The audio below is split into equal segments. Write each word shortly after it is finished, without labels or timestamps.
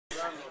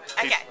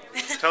Okay.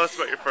 Tell us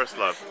about your first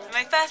love.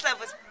 My first love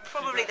was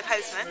probably the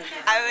postman.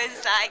 I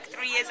was like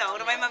 3 years old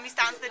and my mum used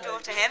to answer the door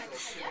to him,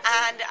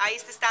 and I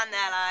used to stand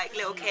there like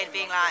little kid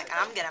being like,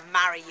 I'm gonna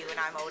marry you when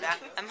I'm older,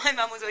 and my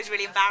mum was always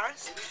really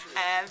embarrassed.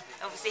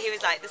 Obviously he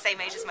was like the same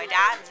age as my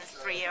dad and this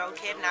 3-year-old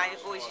kid, and I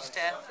always used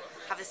to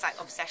have this like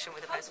obsession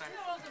with the postman.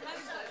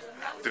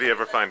 Did he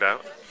ever find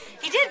out?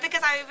 He did,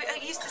 because I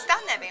used to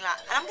stand there being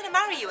like, and I'm gonna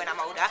marry you when I'm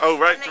older. Oh,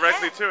 right, and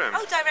directly yeah. to him?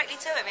 Oh, directly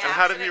to him, yeah. And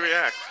how did he absolutely.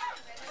 react?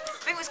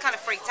 I think he was kind of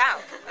freaked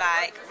out,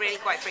 like really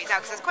quite freaked out,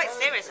 because I was quite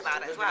serious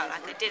about it as well.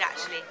 Like I did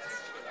actually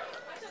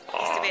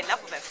used to be in love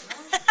with him.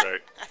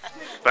 Great.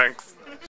 Thanks.